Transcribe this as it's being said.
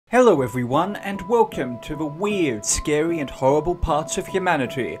Hello everyone, and welcome to the weird, scary and horrible parts of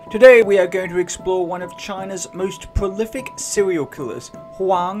humanity. Today we are going to explore one of China's most prolific serial killers,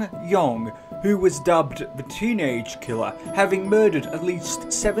 Huang Yong, who was dubbed the Teenage Killer, having murdered at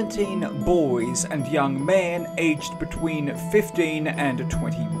least 17 boys and young men aged between 15 and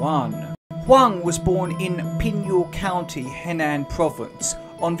 21. Huang was born in Pinyu County, Henan Province,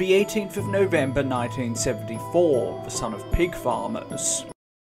 on the 18th of November 1974, the son of pig farmers.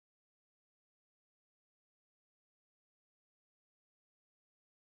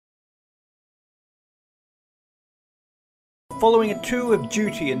 Following a tour of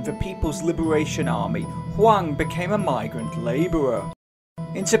duty in the People's Liberation Army, Huang became a migrant labourer.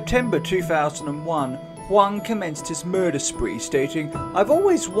 In September 2001, Huang commenced his murder spree, stating, "I've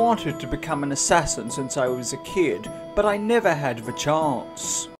always wanted to become an assassin since I was a kid, but I never had the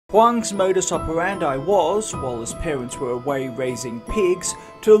chance." Huang's modus operandi was, while his parents were away raising pigs,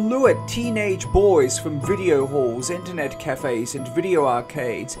 to lure teenage boys from video halls, internet cafes and video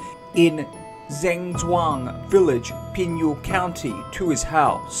arcades in Zhengzhuang village, Pinyu County, to his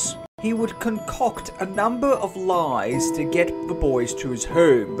house. He would concoct a number of lies to get the boys to his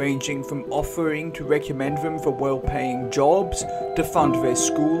home, ranging from offering to recommend them for well-paying jobs, to fund their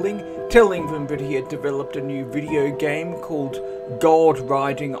schooling, telling them that he had developed a new video game called God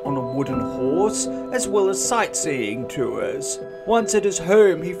Riding on a Wooden Horse, as well as sightseeing tours. Once at his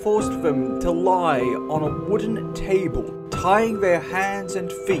home, he forced them to lie on a wooden table, tying their hands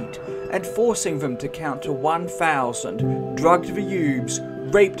and feet, and forcing them to count to 1,000, drugged the youths,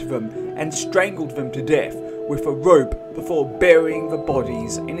 raped them, and strangled them to death with a rope before burying the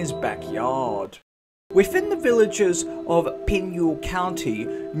bodies in his backyard. Within the villages of Pinyu County,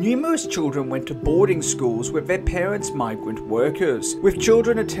 numerous children went to boarding schools with their parents migrant workers. With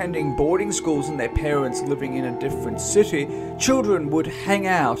children attending boarding schools and their parents living in a different city, children would hang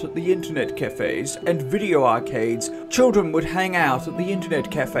out at the internet cafes and video arcades. Children would hang out at the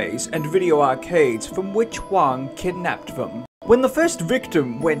internet cafes and video arcades from which Huang kidnapped them. When the first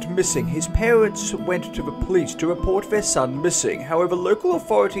victim went missing, his parents went to the police to report their son missing. However, local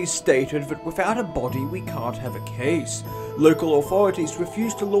authorities stated that without a body we can't have a case. Local authorities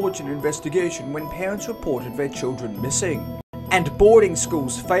refused to launch an investigation when parents reported their children missing. And boarding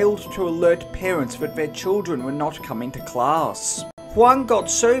schools failed to alert parents that their children were not coming to class. Huang got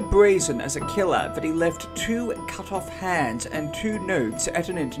so brazen as a killer that he left 2 cut-off hands and 2 notes at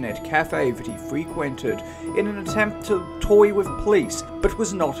an internet cafe that he frequented in an attempt to toy with police, but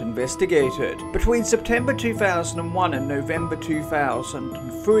was not investigated. Between September 2001 and November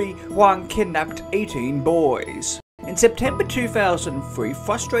 2003, Huang kidnapped 18 boys. In September 2003,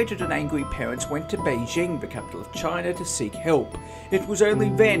 frustrated and angry parents went to Beijing, the capital of China, to seek help. It was only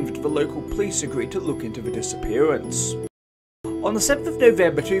then that the local police agreed to look into the disappearance. On the 7th of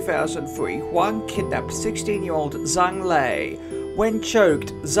November 2003, Huang kidnapped 16-year-old Zhang Lei. When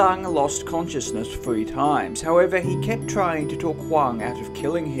choked, Zhang lost consciousness 3 times. However, he kept trying to talk Huang out of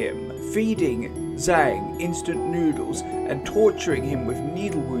killing him, feeding Zhang instant noodles and torturing him with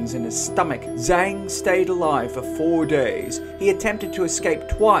needle wounds in his stomach. Zhang stayed alive for 4 days. He attempted to escape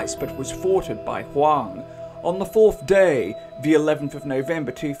twice but was thwarted by Huang. On the 4th day, the 11th of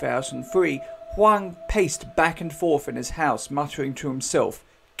November 2003, Huang paced back and forth in his house, muttering to himself,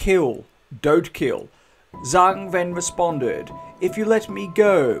 "Kill, don't kill." Zhang then responded, "If you let me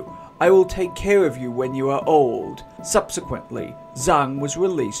go, I will take care of you when you are old." Subsequently, Zhang was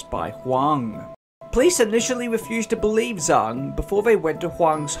released by Huang. Police initially refused to believe Zhang before they went to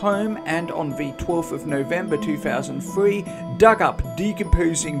Huang's home and on the 12th of November 2003 dug up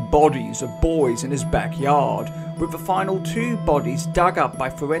decomposing bodies of boys in his backyard, with the final 2 bodies dug up by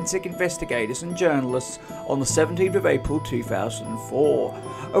forensic investigators and journalists on the 17th of April 2004.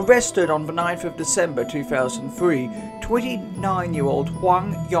 Arrested on the 9th of December 2003, 29-year-old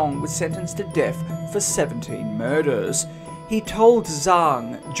Huang Yong was sentenced to death for 17 murders. He told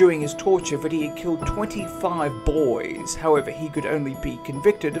Zhang during his torture that he had killed 25 boys, however he could only be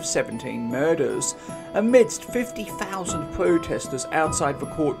convicted of 17 murders. Amidst 50,000 protesters outside the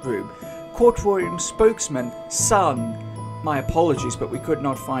courtroom spokesman Sun, my apologies but we could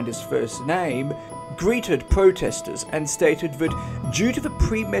not find his first name, greeted protesters and stated that due to the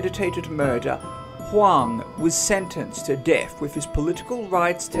premeditated murder, Huang was sentenced to death with his political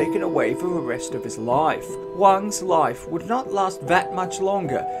rights taken away for the rest of his life. Huang's life would not last that much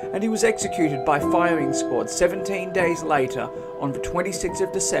longer, and he was executed by firing squad 17 days later on the 26th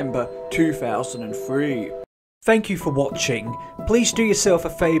of December 2003. Thank you for watching. Please do yourself a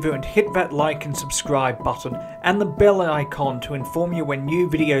favour and hit that like and subscribe button and the bell icon to inform you when new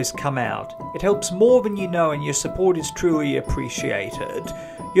videos come out. It helps more than you know and your support is truly appreciated.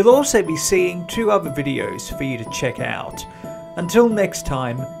 You'll also be seeing 2 other videos for you to check out. Until next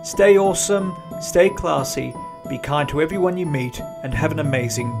time, stay awesome, stay classy, be kind to everyone you meet, and have an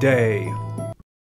amazing day.